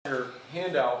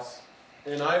handouts,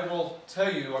 and I will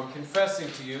tell you, I'm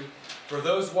confessing to you, for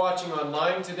those watching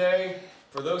online today,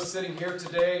 for those sitting here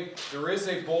today, there is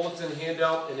a bulletin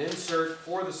handout, an insert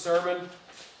for the sermon.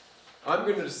 I'm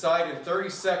going to decide in 30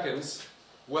 seconds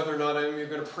whether or not I'm even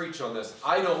going to preach on this.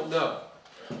 I don't know.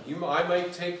 I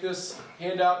might take this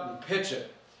handout and pitch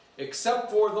it,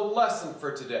 except for the lesson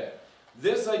for today.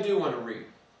 This I do want to read,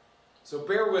 so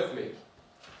bear with me.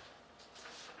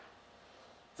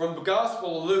 From the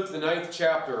Gospel of Luke, the 9th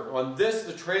chapter, on this,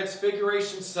 the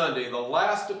Transfiguration Sunday, the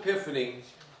last Epiphany,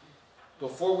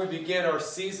 before we begin our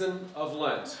season of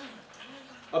Lent.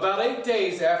 About 8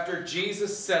 days after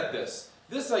Jesus said this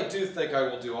I do think I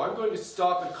will do. I'm going to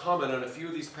stop and comment on a few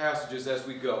of these passages as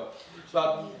we go.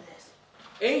 About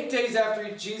 8 days after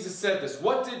Jesus said this,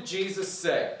 what did Jesus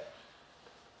say?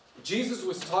 Jesus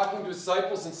was talking to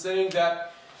disciples and saying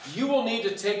that you will need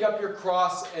to take up your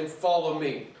cross and follow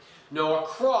me. Now, a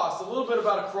cross, a little bit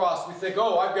about a cross, we think,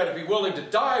 oh, I've got to be willing to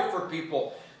die for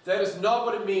people. That is not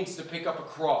what it means to pick up a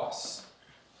cross.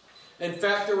 In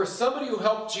fact, there was somebody who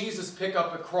helped Jesus pick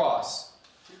up a cross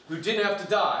who didn't have to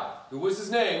die. Who was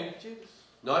his name? Judas.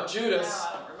 Not Judas. No,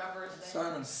 I don't remember his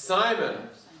name. Simon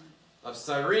of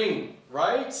Cyrene,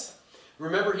 right?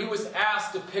 Remember, he was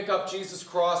asked to pick up Jesus'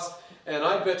 cross, and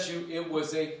I bet you it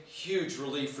was a huge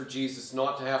relief for Jesus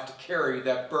not to have to carry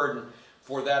that burden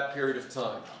for that period of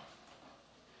time.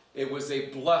 It was a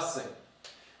blessing.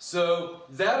 So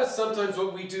that is sometimes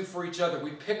what we do for each other.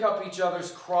 We pick up each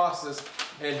other's crosses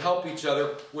and help each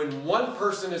other. When one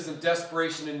person is in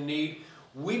desperation and need,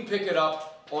 we pick it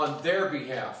up on their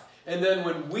behalf. And then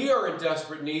when we are in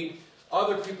desperate need,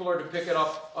 other people are to pick it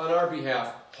up on our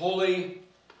behalf. Holy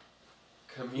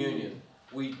Communion.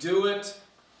 We do it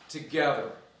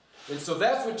together. And so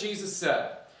that's what Jesus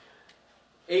said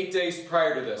 8 days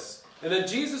prior to this. And then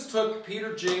Jesus took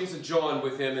Peter, James, and John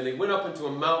with him, and they went up into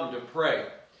a mountain to pray.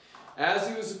 As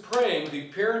he was praying, the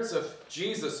appearance of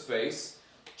Jesus' face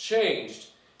changed.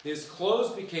 His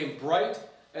clothes became bright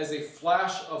as a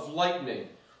flash of lightning.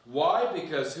 Why?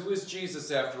 Because who is Jesus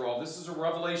after all? This is a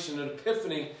revelation, an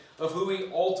epiphany of who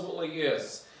he ultimately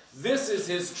is. This is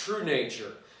his true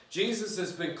nature. Jesus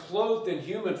has been clothed in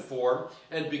human form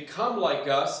and become like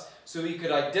us so he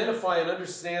could identify and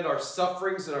understand our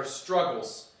sufferings and our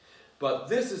struggles. But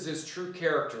this is his true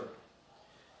character.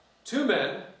 Two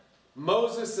men,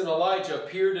 Moses and Elijah,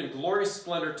 appeared in glorious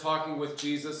splendor talking with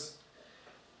Jesus.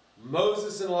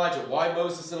 Moses and Elijah. Why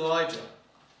Moses and Elijah?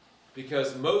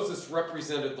 Because Moses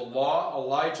represented the law,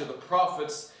 Elijah the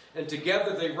prophets, and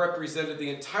together they represented the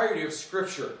entirety of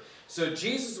Scripture. So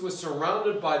Jesus was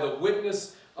surrounded by the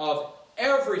witness of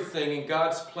everything in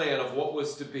God's plan of what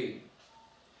was to be.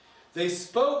 They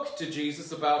spoke to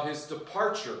Jesus about his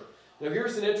departure. Now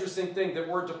here's an interesting thing. That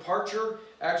word departure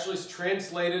actually is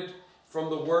translated from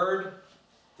the word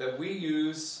that we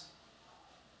use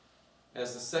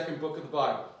as the second book of the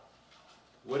Bible.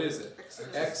 What is it?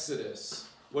 Exodus.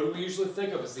 What do we usually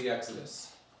think of as the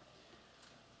Exodus?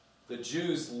 The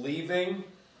Jews leaving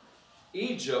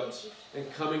Egypt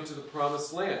and coming to the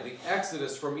promised land. The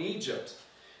Exodus from Egypt.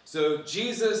 So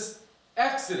Jesus'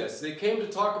 Exodus. They came to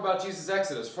talk about Jesus'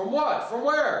 Exodus. From what? From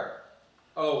where?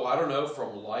 Oh, I don't know,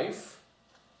 from life?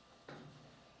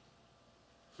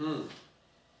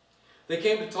 They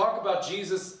came to talk about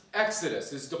Jesus' exodus,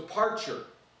 his departure,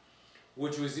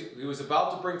 which he was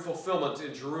about to bring fulfillment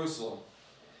in Jerusalem.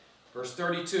 Verse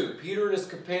 32, Peter and his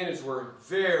companions were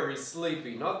very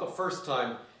sleepy. Not the first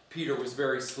time Peter was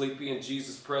very sleepy in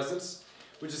Jesus' presence,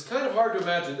 which is kind of hard to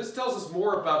imagine. This tells us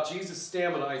more about Jesus'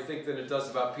 stamina, I think, than it does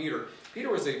about Peter. Peter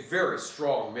was a very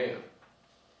strong man.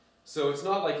 So it's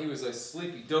not like he was a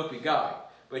sleepy, dopey guy.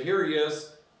 But here he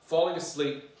is, falling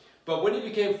asleep. But when he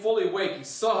became fully awake, he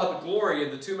saw the glory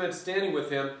and the two men standing with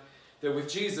him, that with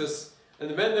Jesus, and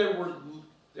the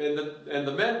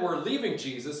men were leaving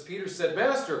Jesus. Peter said,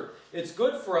 Master, it's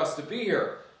good for us to be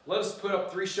here. Let us put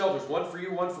up 3 shelters, one for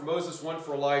you, one for Moses, one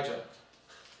for Elijah.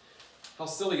 How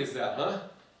silly is that, huh?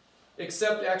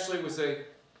 Except actually it was an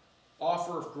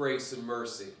offer of grace and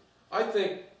mercy. I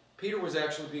think Peter was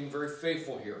actually being very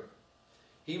faithful here.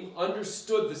 He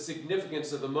understood the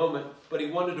significance of the moment, but he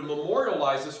wanted to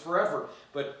memorialize this forever.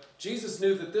 But Jesus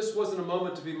knew that this wasn't a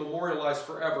moment to be memorialized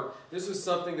forever. This was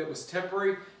something that was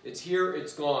temporary. It's here,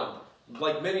 it's gone.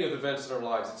 Like many of the events in our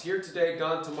lives. It's here today,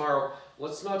 gone tomorrow.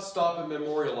 Let's not stop and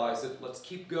memorialize it. Let's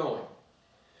keep going.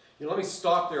 Let me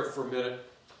stop there for a minute.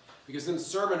 Because in the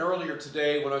sermon earlier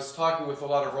today, when I was talking with a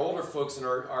lot of our older folks in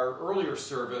our earlier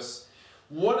service,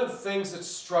 one of the things that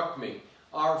struck me,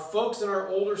 our folks in our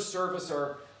older service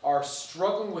are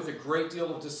struggling with a great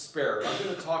deal of despair. I'm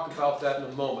going to talk about that in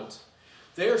a moment.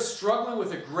 They are struggling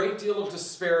with a great deal of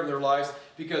despair in their lives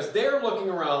because they're looking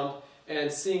around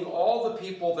and seeing all the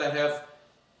people that have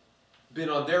been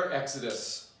on their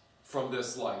exodus from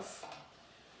this life.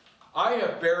 I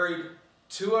have buried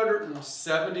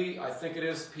 270, I think it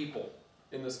is, people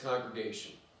in this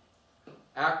congregation.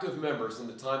 Active members in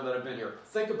the time that I've been here.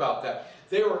 Think about that.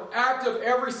 They were active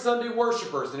every Sunday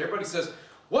worshipers, and everybody says,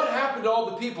 what happened to all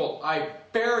the people? I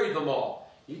buried them all.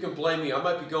 You can blame me. I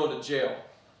might be going to jail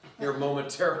here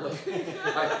momentarily.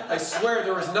 I swear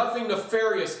there was nothing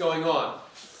nefarious going on.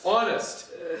 Honest.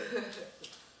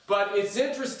 But it's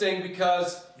interesting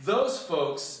because those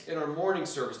folks in our morning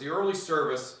service, the early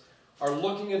service, are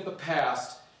looking at the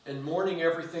past and mourning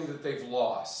everything that they've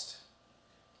lost.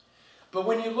 But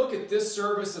when you look at this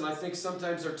service, and I think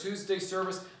sometimes our Tuesday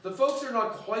service, the folks are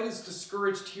not quite as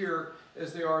discouraged here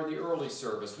as they are in the early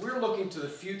service. We're looking to the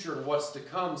future and what's to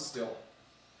come still.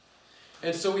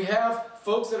 And so we have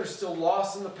folks that are still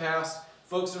lost in the past,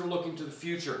 folks that are looking to the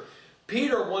future.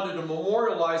 Peter wanted to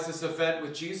memorialize this event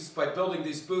with Jesus by building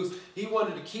these booths. He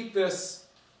wanted to keep this,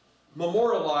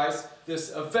 memorialize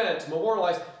this event,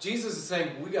 memorialize. Jesus is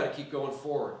saying, we got to keep going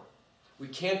forward. We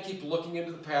can't keep looking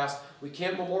into the past. We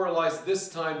can't memorialize this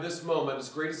time, this moment, as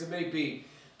great as it may be,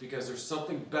 because there's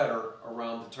something better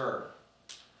around the turn.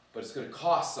 But it's going to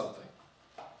cost something.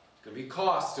 It's going to be a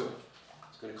cost to it.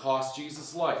 It's going to cost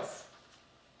Jesus' life.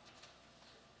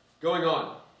 Going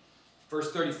on,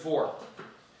 verse 34.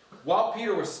 While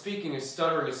Peter was speaking and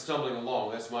stuttering and stumbling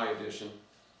along, that's my addition,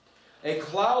 a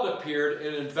cloud appeared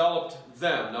and enveloped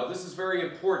them. Now this is very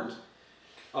important.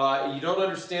 You don't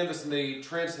understand this in the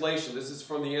translation. This is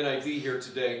from the NIV here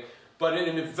today. But it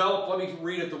enveloped, let me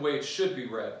read it the way it should be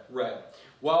read.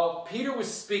 While Peter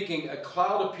was speaking, a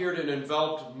cloud appeared and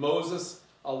enveloped Moses,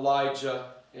 Elijah,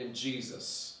 and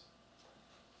Jesus.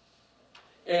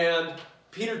 And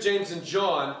Peter, James, and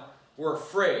John were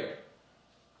afraid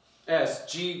as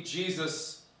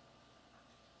Jesus,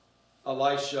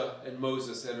 Elisha, and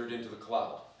Moses entered into the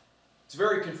cloud. It's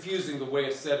very confusing the way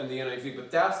it's said in the NIV,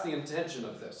 but that's the intention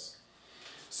of this.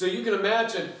 So you can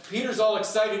imagine, Peter's all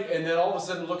excited, and then all of a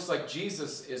sudden it looks like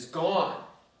Jesus is gone.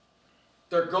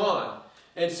 They're gone.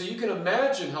 And so you can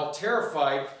imagine how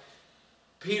terrified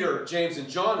Peter, James, and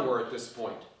John were at this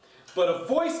point. But a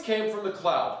voice came from the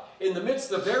cloud in the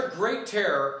midst of their great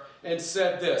terror and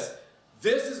said this,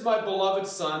 "This is my beloved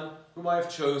Son, whom I have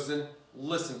chosen.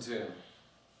 Listen to him."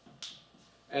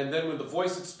 And then when the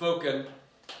voice had spoken,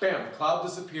 bam, the cloud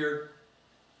disappeared.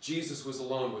 Jesus was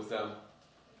alone with them.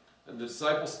 And the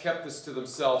disciples kept this to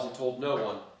themselves and told no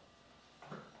one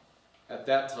at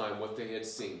that time what they had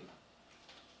seen.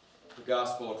 The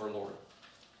gospel of our Lord.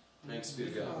 Thanks be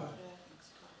to God.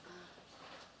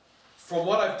 From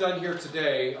what I've done here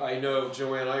today, I know,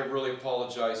 Joanne, I really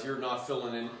apologize. You're not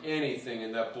filling in anything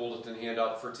in that bulletin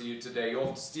handout to you today. You'll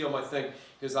have to steal my thing,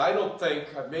 because I don't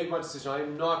think, I've made my decision, I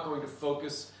am not going to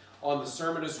focus on the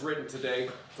sermon as written today.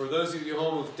 For those of you at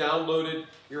home who've downloaded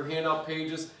your handout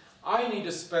pages, I need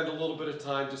to spend a little bit of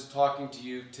time just talking to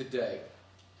you today,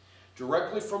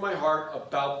 directly from my heart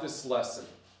about this lesson.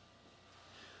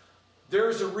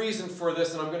 There's a reason for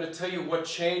this, and I'm going to tell you what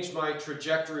changed my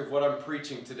trajectory of what I'm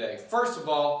preaching today. First of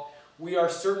all, we are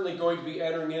certainly going to be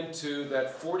entering into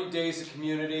that 40 days of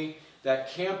community, that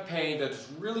campaign that is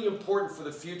really important for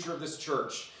the future of this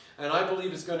church. And I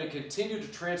believe it's going to continue to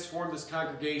transform this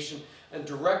congregation and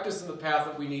direct us in the path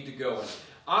that we need to go in.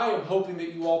 I am hoping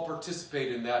that you all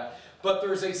participate in that. But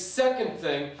there's a second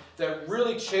thing that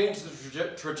really changed the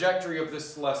trajectory of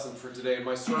this lesson for today in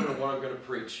my sermon and what I'm going to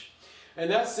preach. And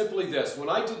that's simply this. When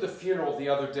I did the funeral the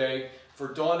other day for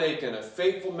Don Aiken, a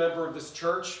faithful member of this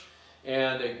church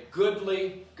and a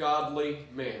goodly, godly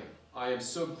man. I am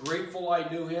so grateful I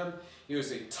knew him. He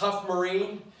was a tough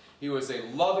Marine. He was a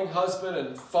loving husband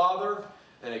and father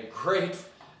and a grandfather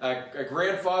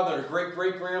and a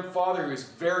great-great-grandfather. He was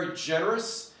very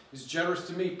generous. He was generous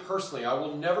to me personally. I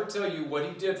will never tell you what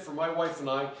he did for my wife and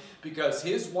I, because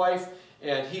his wife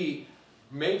and he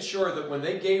made sure that when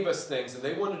they gave us things, and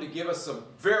they wanted to give us some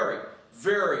very,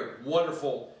 very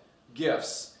wonderful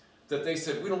gifts, that they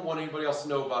said, we don't want anybody else to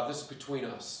know about. This is between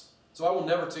us. So I will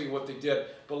never tell you what they did,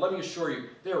 but let me assure you,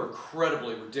 they were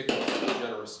incredibly ridiculously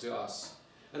generous to us.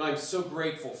 And I'm so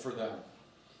grateful for them.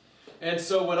 And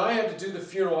so when I had to do the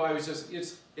funeral, I was just,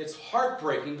 it's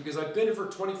heartbreaking, because I've been here for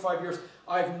 25 years.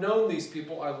 I've known these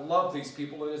people. I love these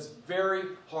people, and it's very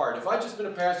hard. If I'd just been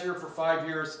a pastor here for 5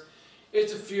 years,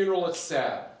 it's a funeral, it's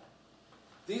sad.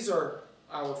 These are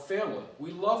our family.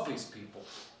 We love these people.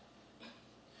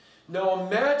 Now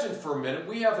imagine for a minute,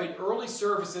 we have an early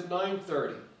service at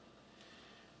 9:30,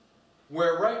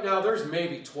 where right now there's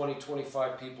maybe 20,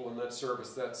 25 people in that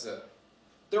service, that's it.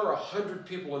 There were 100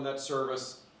 people in that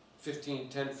service 10,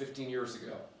 15 years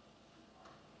ago.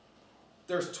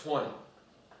 There's 20.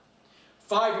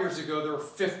 5 years ago, there were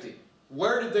 50.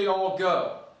 Where did they all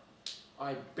go?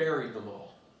 I buried them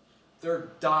all. They're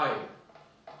dying.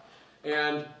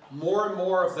 And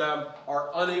more of them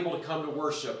are unable to come to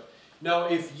worship. Now,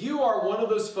 if you are one of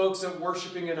those folks that are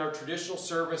worshiping in our traditional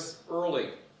service early,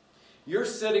 you're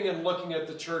sitting and looking at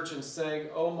the church and saying,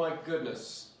 oh my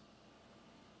goodness,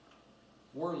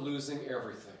 we're losing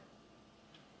everything.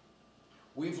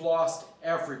 We've lost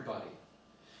everybody.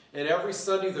 And every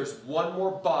Sunday there's one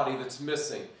more body that's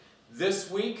missing. This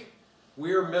week,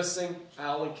 we are missing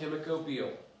Al and Kimiko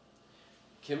Beal.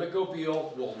 Kimiko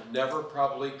Beal will never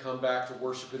probably come back to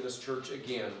worship in this church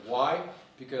again. Why?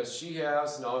 Because she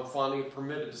has, now I'm finally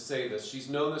permitted to say this, she's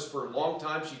known this for a long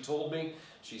time. She told me,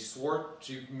 she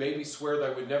made me swear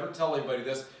that I would never tell anybody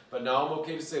this, but now I'm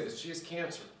okay to say this. She has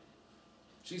cancer.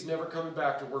 She's never coming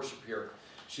back to worship here.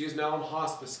 She is now in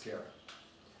hospice care.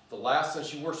 The last time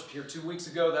she worshiped here 2 weeks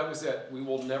ago, that was it. We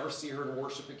will never see her in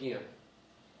worship again.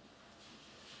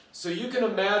 So you can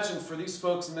imagine for these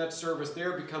folks in that service,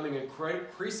 they're becoming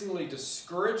increasingly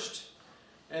discouraged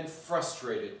and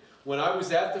frustrated. When I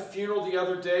was at the funeral the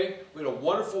other day, we had a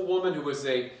wonderful woman who was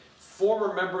a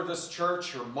former member of this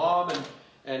church. Her mom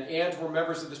and aunt were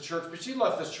members of this church, but she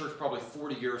left this church probably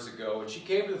 40 years ago. And she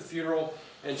came to the funeral,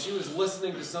 and she was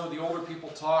listening to some of the older people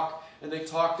talk, and they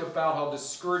talked about how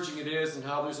discouraging it is and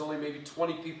how there's only maybe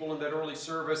 20 people in that early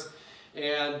service,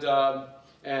 and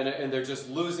they're just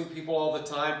losing people all the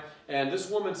time. And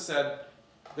this woman said,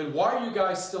 then why are you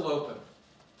guys still open?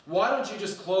 Why don't you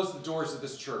just close the doors of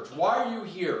this church? Why are you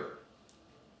here?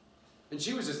 And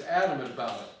she was just adamant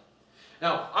about it.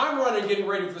 Now, I'm running, getting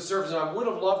ready for the service, and I would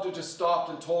have loved to have just stopped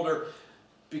and told her,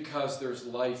 because there's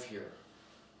life here.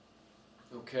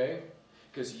 Okay?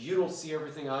 Because you don't see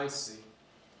everything I see.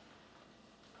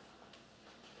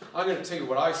 I'm going to tell you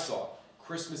what I saw.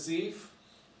 Christmas Eve,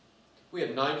 we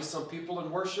had 90-some people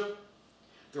in worship.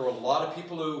 There were a lot of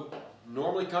people who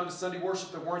normally come to Sunday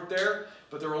worship that weren't there,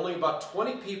 but there were only about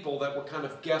 20 people that were kind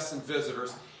of guests and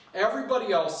visitors.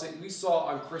 Everybody else that we saw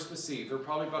on Christmas Eve, there were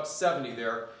probably about 70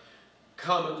 there,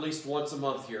 come at least once a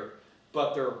month here.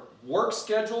 But their work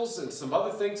schedules and some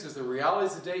other things, because the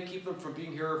realities of the day keep them from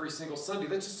being here every single Sunday.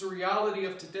 That's just the reality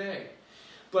of today.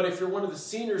 But if you're one of the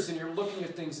seniors and you're looking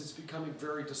at things, it's becoming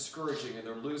very discouraging and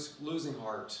they're losing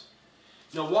heart.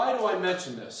 Now, why do I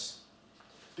mention this?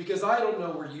 Because I don't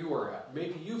know where you are at.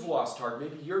 Maybe you've lost heart.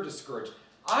 Maybe you're discouraged.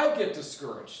 I get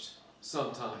discouraged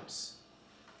sometimes.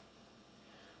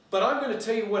 But I'm going to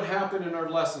tell you what happened in our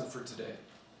lesson for today.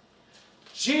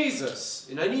 Jesus,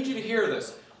 and I need you to hear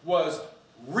this, was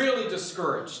really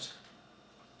discouraged.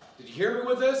 Did you hear me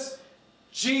with this?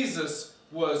 Jesus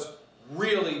was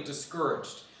really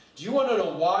discouraged. Do you want to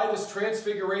know why this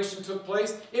transfiguration took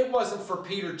place? It wasn't for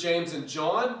Peter, James, and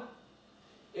John.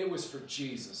 It was for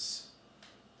Jesus.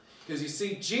 Because you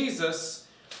see, Jesus,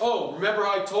 remember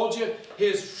how I told you?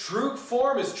 His true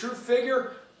form, his true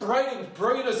figure, bright and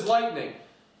brilliant as lightning.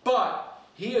 But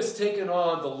he has taken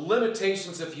on the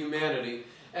limitations of humanity.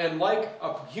 And like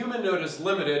a human that is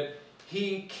limited,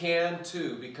 he can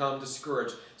too become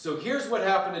discouraged. So here's what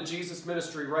happened in Jesus'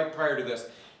 ministry right prior to this.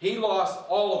 He lost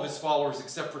all of his followers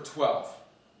except for 12.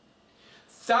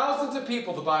 Thousands of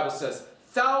people, the Bible says,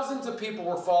 thousands of people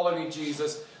were following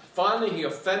Jesus. Finally, he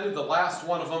offended the last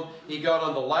one of them. He got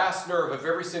on the last nerve of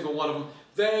every single one of them.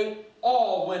 They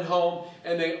all went home,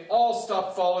 and they all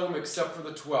stopped following him except for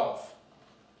the 12.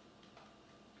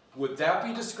 Would that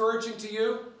be discouraging to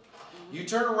you? You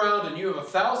turn around and you have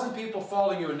 1,000 people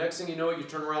following you, and next thing you know, you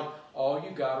turn around, all you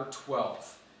got are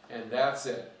 12. And that's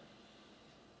it.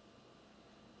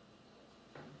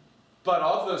 But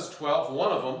of those 12,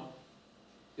 one of them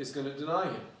is going to deny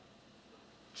him.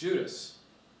 Judas.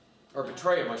 Or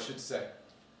betray him, I should say.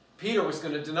 Peter was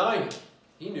going to deny him.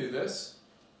 He knew this.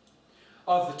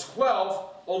 Of the 12,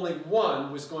 only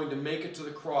one was going to make it to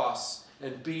the cross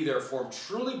and be there for him.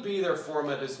 Truly be there for him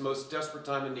at his most desperate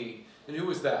time of need. And who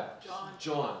was that? John.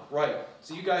 John, right.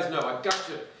 So you guys know, I've got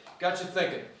you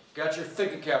thinking. Got your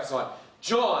thinking caps on.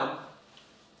 John,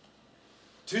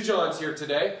 2 Johns here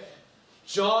today.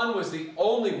 John was the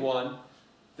only one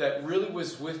that really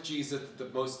was with Jesus at the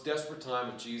most desperate time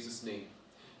of Jesus' need.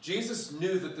 Jesus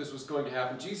knew that this was going to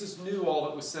happen. Jesus knew all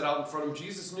that was set out in front of him.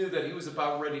 Jesus knew that he was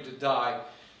about ready to die.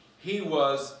 He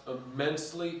was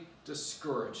immensely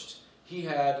discouraged. He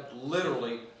had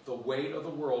literally the weight of the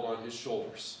world on his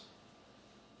shoulders.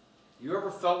 You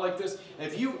ever felt like this?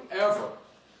 Have you ever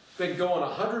been going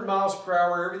 100 miles per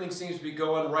hour, everything seems to be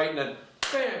going right, and then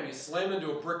bam, you slam into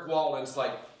a brick wall and it's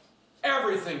like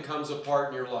everything comes apart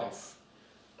in your life.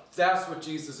 That's what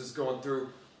Jesus is going through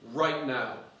right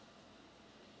now.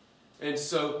 And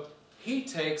so he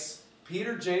takes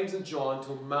Peter, James, and John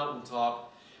to a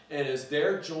mountaintop and is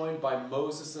there joined by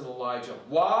Moses and Elijah.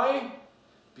 Why?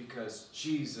 Because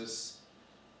Jesus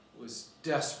was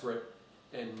desperate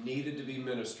and needed to be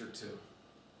ministered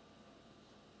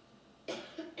to.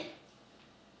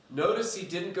 Notice he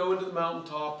didn't go into the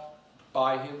mountaintop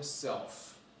by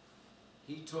himself.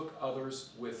 He took others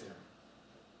with him.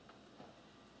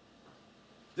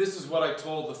 This is what I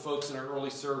told the folks in our early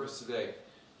service today.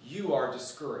 You are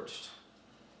discouraged.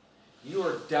 You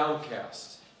are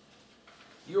downcast.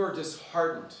 You are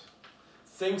disheartened.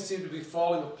 Things seem to be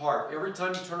falling apart. Every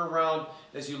time you turn around,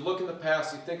 as you look in the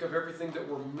past, you think of everything that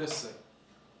we're missing.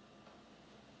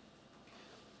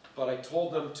 But I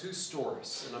told them 2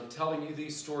 stories, and I'm telling you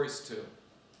these stories too.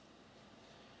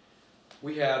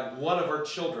 We had one of our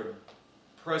children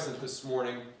present this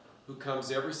morning who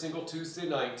comes every single Tuesday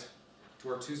night to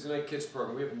our Tuesday night kids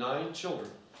program. We have 9 children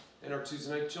in our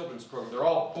Tuesday night children's program. They're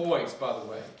all boys, by the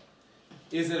way.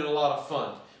 Isn't it a lot of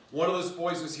fun? One of those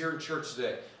boys was here in church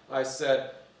today. I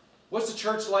said, "What's the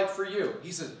church like for you?"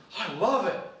 He says, "I love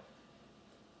it."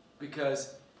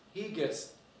 Because he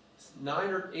gets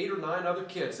 8 or 9 other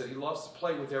kids that he loves to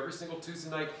play with every single Tuesday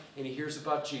night, and he hears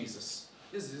about Jesus.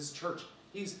 This is his church.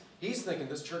 He's thinking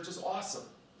this church is awesome.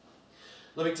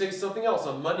 Let me tell you something else.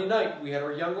 On Monday night, we had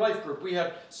our Young Life group. We had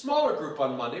a smaller group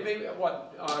on Monday. Maybe, of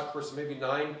course, maybe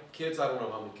 9 kids. I don't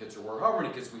know how many kids there were. How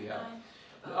many kids we had?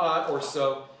 Or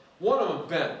so. One of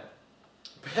them,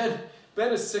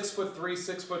 Ben is 6'3",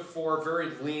 6'4", very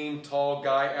lean, tall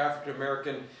guy,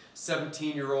 African-American,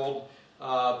 17-year-old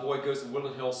boy, goes to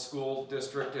Woodland Hills School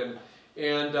District,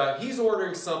 and he's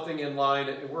ordering something in line,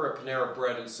 and we're at Panera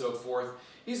Bread and so forth.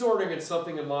 He's ordering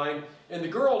something in line, and the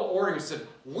girl ordering said,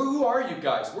 "Who are you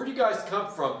guys? Where do you guys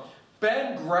come from?"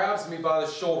 Ben grabs me by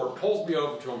the shoulder, pulls me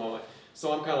over to him.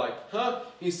 So I'm kind of like, "Huh?"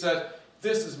 He said,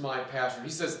 "This is my pastor."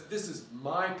 He says, "This is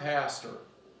my pastor,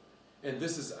 and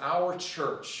this is our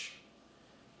church,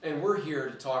 and we're here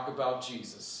to talk about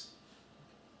Jesus."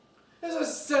 This is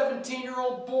a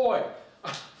 17-year-old boy.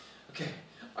 Okay,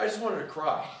 I just wanted to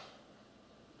cry.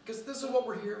 Because this is what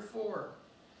we're here for.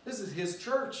 This is his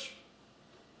church.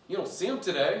 You don't see him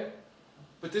today,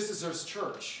 but this is his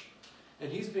church.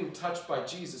 And he's being touched by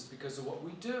Jesus because of what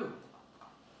we do.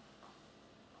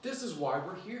 This is why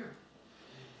we're here.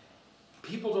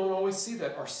 People don't always see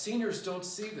that. Our seniors don't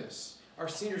see this. Our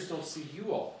seniors don't see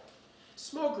you all.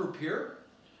 Small group here.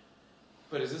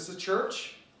 But is this a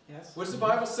church? Yes. What does the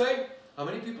Bible say? How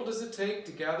many people does it take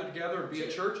to gather together and be a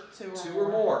church? 2 or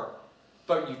more.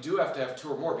 But you do have to have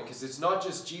 2 or more, because it's not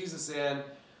just Jesus and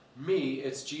me,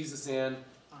 it's Jesus and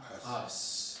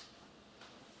us.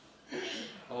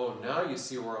 Oh, now you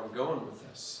see where I'm going with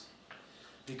this.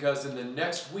 Because in the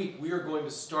next week, we are going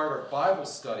to start our Bible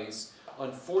studies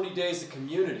on 40 days of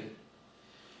community.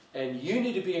 And you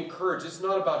need to be encouraged. It's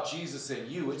not about Jesus and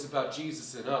you, it's about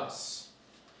Jesus and us.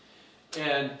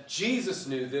 And Jesus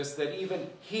knew this, that even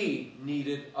he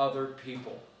needed other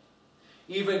people.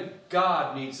 Even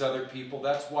God needs other people.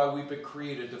 That's why we've been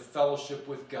created, to fellowship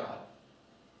with God.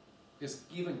 Because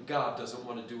even God doesn't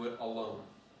want to do it alone.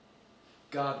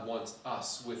 God wants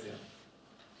us with him.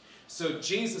 So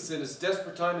Jesus, in his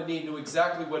desperate time of need, knew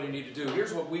exactly what he needed to do.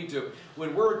 Here's what we do.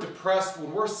 When we're depressed,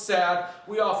 when we're sad,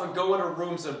 we often go in our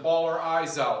rooms and bawl our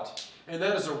eyes out. And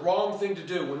that is a wrong thing to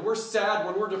do. When we're sad,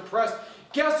 when we're depressed,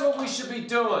 guess what we should be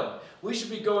doing? We should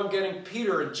be going getting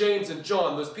Peter and James and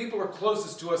John, those people who are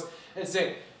closest to us, and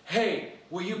saying, "Hey,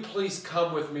 will you please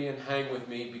come with me and hang with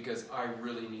me, because I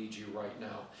really need you right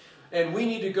now." And we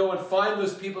need to go and find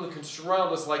those people that can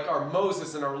surround us, like our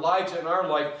Moses and our Elijah in our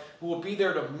life, who will be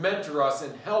there to mentor us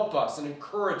and help us and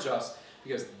encourage us,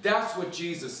 because that's what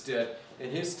Jesus did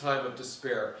in his time of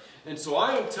despair. And so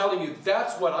I am telling you,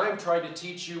 that's what I'm trying to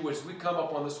teach you as we come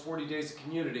up on this 40 days of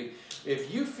community.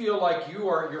 If you feel like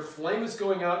your flame is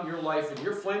going out in your life, and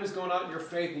your flame is going out in your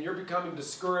faith, and you're becoming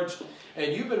discouraged,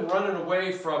 and you've been running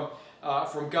away from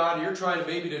God, and you're trying to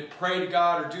maybe to pray to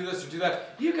God or do this or do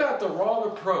that, you got the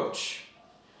wrong approach.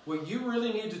 What you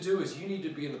really need to do is you need to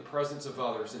be in the presence of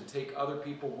others and take other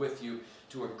people with you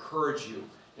to encourage you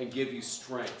and give you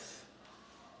strength.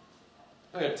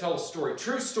 I'm going to tell a story,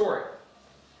 true story.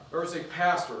 There was a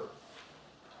pastor.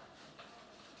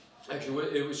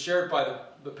 Actually, it was shared by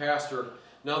the pastor.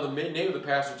 Now the name of the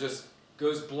pastor just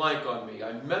goes blank on me.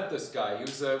 I met this guy. He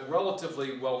was a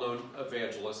relatively well-known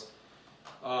evangelist.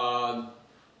 My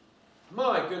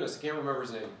goodness, I can't remember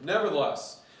his name.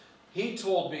 Nevertheless, he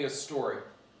told me a story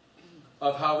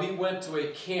of how he went to a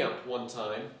camp one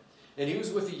time, and he was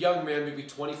with a young man, maybe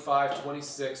 25,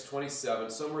 26, 27,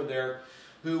 somewhere there,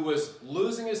 who was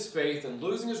losing his faith and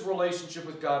losing his relationship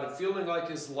with God and feeling like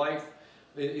his life,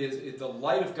 the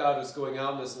light of God was going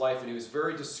out in his life, and he was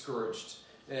very discouraged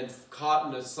and caught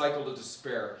in a cycle of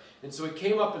despair. And so he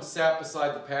came up and sat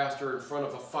beside the pastor in front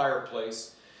of a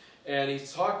fireplace, and he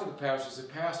talked to the pastor and said,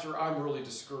 "Pastor, I'm really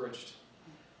discouraged."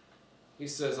 He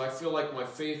says, "I feel like my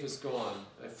faith is gone.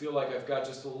 I feel like I've got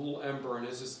just a little ember and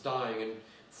it's just dying and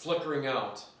flickering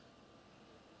out."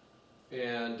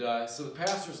 And so the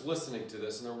pastor's listening to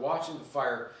this, and they're watching the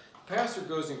fire. The pastor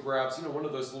goes and grabs, one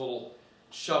of those little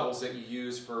shovels that you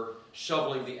use for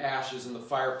shoveling the ashes in the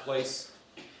fireplace.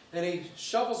 And he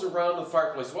shovels around the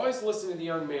fireplace while he's listening to the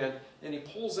young man, and he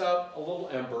pulls out a little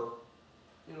ember,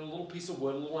 a little piece of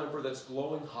wood, a little ember that's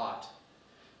glowing hot.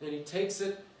 And he takes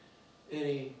it and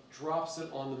he drops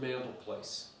it on the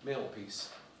mantelpiece.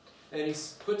 And he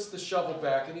puts the shovel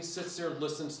back, and he sits there and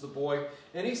listens to the boy.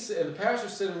 And the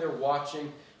pastor's sitting there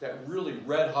watching that really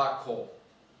red-hot coal.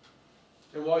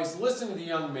 And while he's listening to the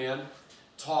young man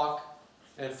talk,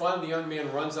 and finally the young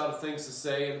man runs out of things to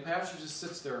say, and the pastor just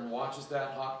sits there and watches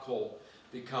that hot coal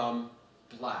become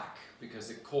black because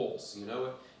it cools,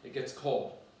 it gets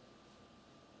cold.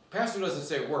 The pastor doesn't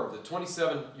say a word. The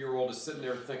 27-year-old is sitting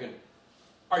there thinking,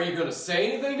 "Are you going to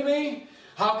say anything to me?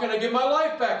 How can I get my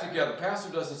life back together?" The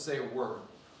pastor doesn't say a word.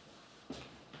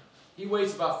 He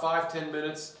waits about 5-10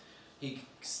 minutes. He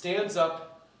stands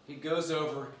up. He goes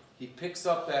over. He picks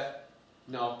up that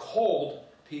now cold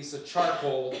piece of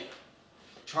charcoalish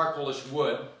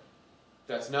wood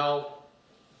that's now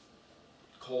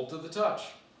cold to the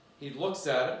touch. He looks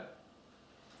at it.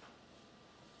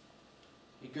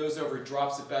 He goes over and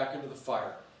drops it back into the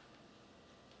fire.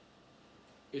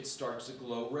 It starts to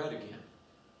glow red again.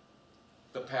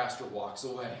 The pastor walks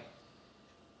away.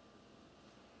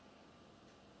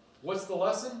 What's the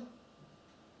lesson?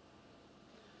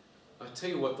 I'll tell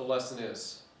you what the lesson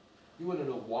is. You want to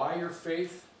know why your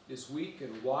faith is weak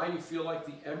and why you feel like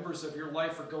the embers of your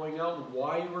life are going out and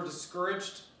why you are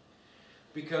discouraged?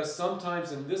 Because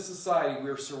sometimes in this society we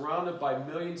are surrounded by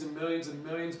millions and millions and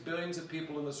millions, billions of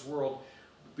people in this world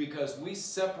because we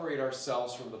separate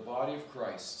ourselves from the body of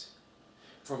Christ,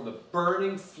 from the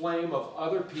burning flame of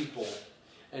other people,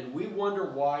 and we wonder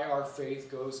why our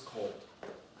faith goes cold.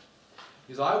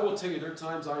 Because I will tell you, there are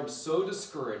times I am so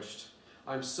discouraged,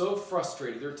 I'm so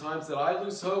frustrated, there are times that I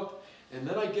lose hope, and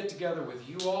then I get together with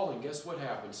you all, and guess what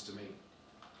happens to me?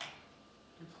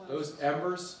 Those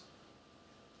embers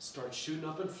start shooting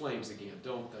up in flames again,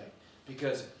 don't they?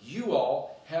 Because you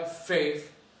all have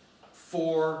faith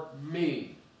for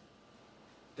me.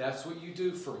 That's what you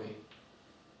do for me.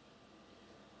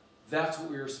 That's what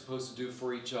we are supposed to do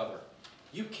for each other.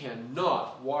 You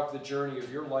cannot walk the journey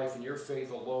of your life and your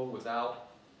faith alone without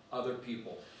other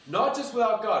people. Not just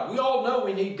without God. We all know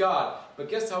we need God. But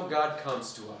guess how God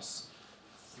comes to us?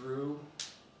 Through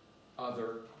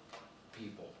other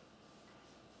people.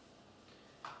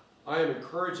 I am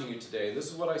encouraging you today.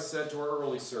 This is what I said to our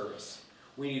early service.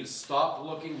 We need to stop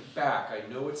looking back. I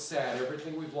know it's sad,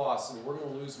 everything we've lost, and we're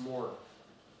going to lose more.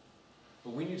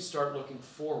 But we need to start looking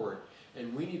forward.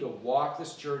 And we need to walk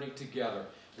this journey together.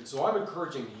 And so I'm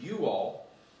encouraging you all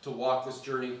to walk this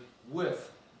journey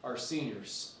with our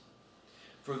seniors.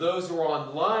 For those who are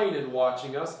online and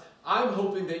watching us, I'm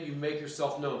hoping that you make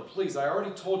yourself known. Please, I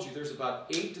already told you there's about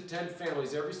 8 to 10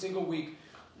 families every single week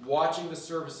watching the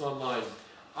service online.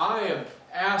 I am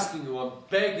asking you, I'm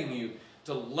begging you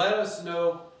to let us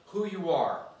know who you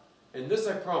are. And this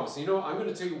I promise. I'm going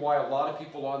to tell you why a lot of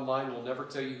people online will never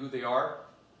tell you who they are.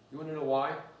 You want to know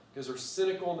why? Because they're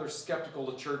cynical and they're skeptical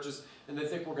of churches, and they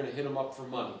think we're going to hit them up for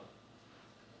money.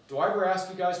 Do I ever ask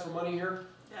you guys for money here?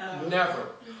 No. Never.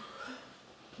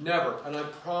 Never. And I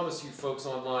promise you folks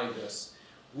online this.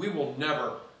 We will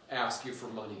never ask you for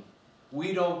money.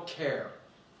 We don't care.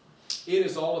 It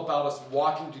is all about us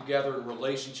walking together in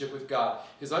relationship with God.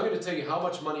 Because I'm going to tell you how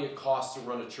much money it costs to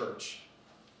run a church.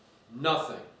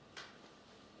 Nothing.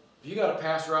 If you got a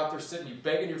pastor out there sitting, you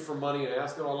begging you for money and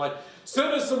asking online,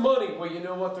 send us some money. Well, you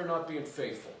know what? They're not being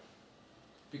faithful.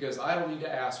 Because I don't need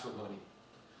to ask for money.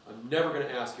 I'm never going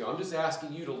to ask you. I'm just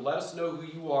asking you to let us know who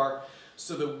you are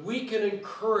so that we can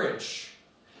encourage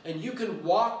and you can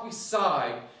walk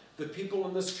beside the people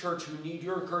in this church who need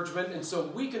your encouragement, and so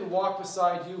we can walk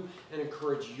beside you and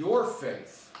encourage your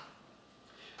faith.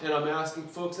 And I'm asking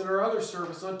folks in our other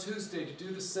service on Tuesday to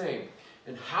do the same.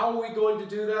 And how are we going to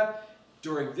do that?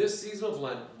 During this season of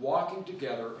Lent, walking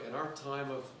together in our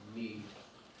time of need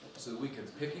so that we can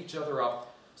pick each other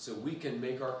up, so we can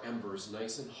make our embers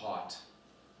nice and hot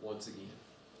once again.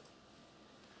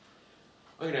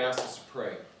 I'm going to ask us to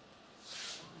pray.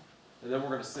 And then we're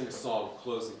going to sing a song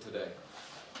closing today.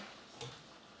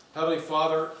 Heavenly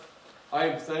Father, I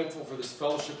am thankful for this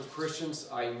fellowship of Christians.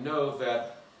 I know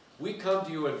that we come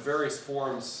to you in various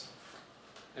forms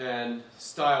and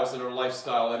styles in our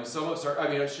lifestyle. I mean, some of us are,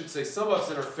 some of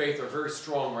us in our faith are very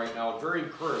strong right now, very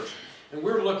encouraged. And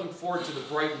we're looking forward to the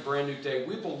bright and brand new day.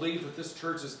 We believe that this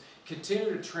church is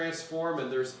continuing to transform,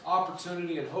 and there's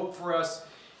opportunity and hope for us,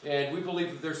 and we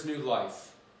believe that there's new life.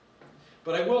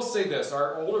 But I will say this,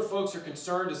 our older folks are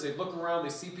concerned as they look around, they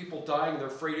see people dying, and they're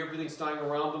afraid everything's dying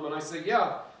around them, and I say,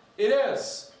 yeah, it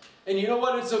is. And you know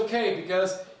what? It's okay,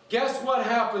 because guess what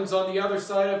happens on the other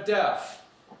side of death?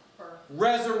 Birth.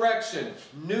 Resurrection,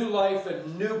 new life,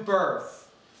 and new birth.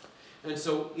 And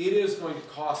so it is going to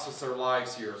cost us our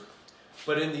lives here.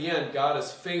 But in the end, God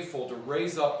is faithful to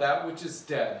raise up that which is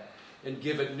dead and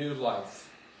give it new life.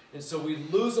 And so we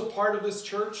lose a part of this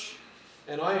church,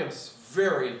 and I am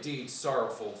very indeed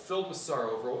sorrowful, filled with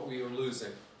sorrow over what we are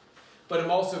losing. But I'm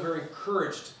also very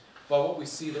encouraged by what we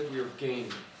see that we are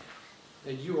gaining.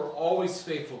 And you are always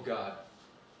faithful, God.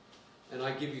 And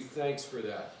I give you thanks for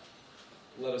that.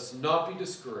 Let us not be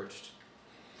discouraged,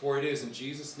 for it is in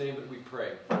Jesus' name that we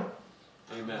pray.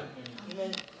 Amen.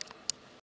 Amen.